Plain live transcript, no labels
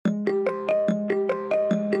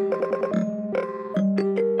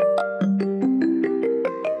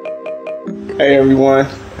Hey everyone,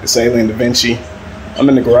 it's Alien Da Vinci. I'm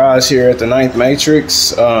in the garage here at the 9th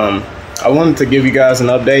Matrix. I wanted to give you guys an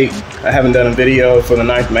update. I haven't done a video for the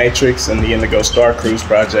 9th Matrix and the Indigo StarCruise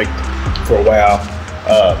Project for a while.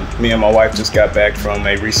 Me and my wife just got back from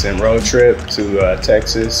a recent road trip to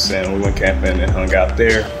Texas, and we went camping and hung out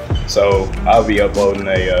there. So I'll be uploading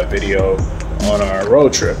a video on our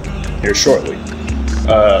road trip here shortly.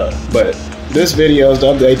 But this video is to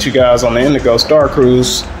update you guys on the Indigo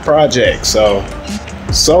StarCruise Project. So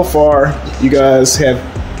far, you guys have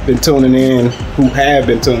been tuning in, who have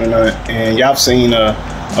been tuning in, and y'all seen a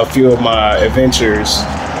few of my adventures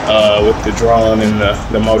with the drone and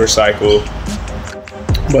the motorcycle.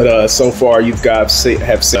 But so far, you guys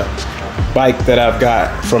have seen a bike that I've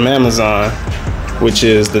got from Amazon, which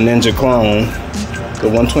is the Ninja Clone, the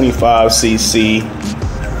 125cc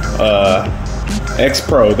X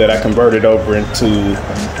Pro that I converted over into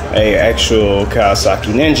a actual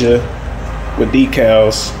Kawasaki Ninja with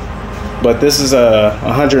decals. But this is a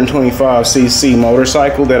 125cc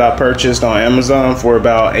motorcycle that I purchased on Amazon for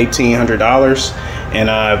about $1,800, and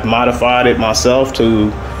I've modified it myself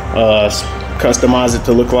to customize it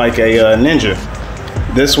to look like a Ninja.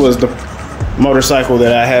 This was the motorcycle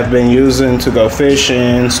that I have been using to go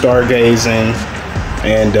fishing, stargazing,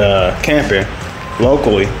 and camping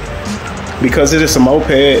locally. Because it is a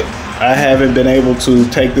moped, I haven't been able to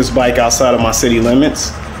take this bike outside of my city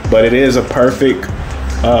limits, but it is a perfect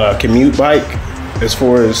commute bike as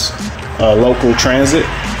far as local transit.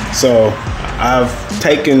 So I've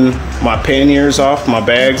taken my panniers off, my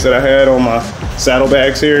bags that I had on my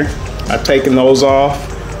saddlebags here. I've taken those off.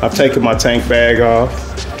 I've taken my tank bag off,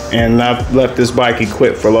 and I've left this bike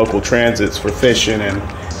equipped for local transits, for fishing and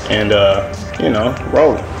you know,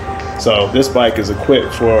 rolling. So this bike is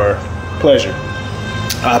equipped for pleasure.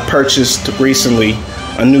 I purchased recently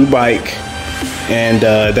a new bike, and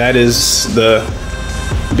that is the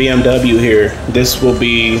BMW here. This will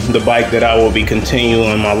be the bike that I will be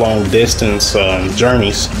continuing my long distance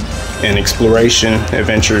journeys and exploration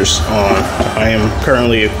adventures on. I am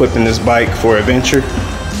currently equipping this bike for adventure.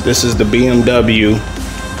 This is the BMW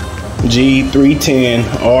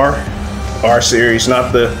G310R, R series,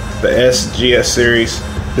 not the SGS series.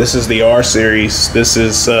 This is the R series. This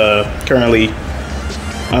is currently,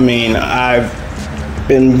 I've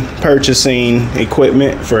been purchasing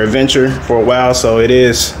equipment for adventure for a while, so it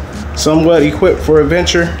is somewhat equipped for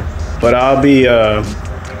adventure, but I'll be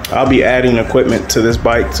adding equipment to this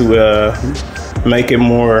bike to make it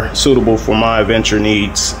more suitable for my adventure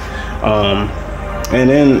needs, and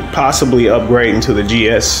then possibly upgrading to the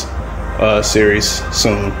GS series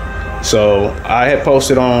soon. So I had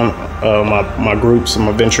posted on my groups,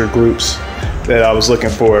 my venture groups, that I was looking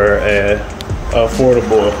for an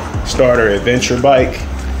affordable starter adventure bike,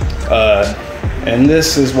 and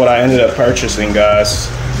this is what I ended up purchasing, guys.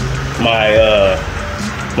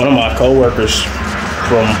 One of my co-workers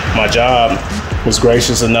from my job was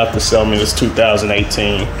gracious enough to sell me this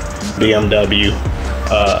 2018 BMW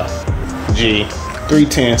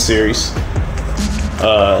G310 series.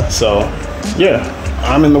 So yeah,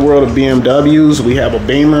 I'm in the world of BMWs. We have a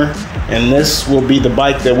Beamer, and this will be the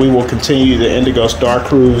bike that we will continue the Indigo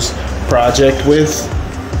StarCruise Project with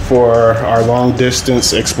for our long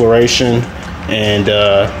distance exploration and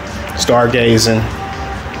stargazing,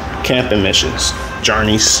 camping missions,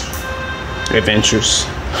 journeys, adventures.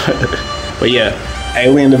 But yeah,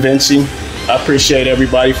 Alien Da Vinci, I appreciate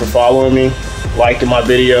everybody for following me, liking my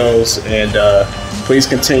videos, and please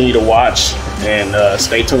continue to watch and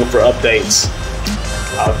stay tuned for updates.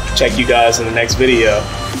 I'll check you guys in the next video.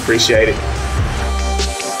 Appreciate it.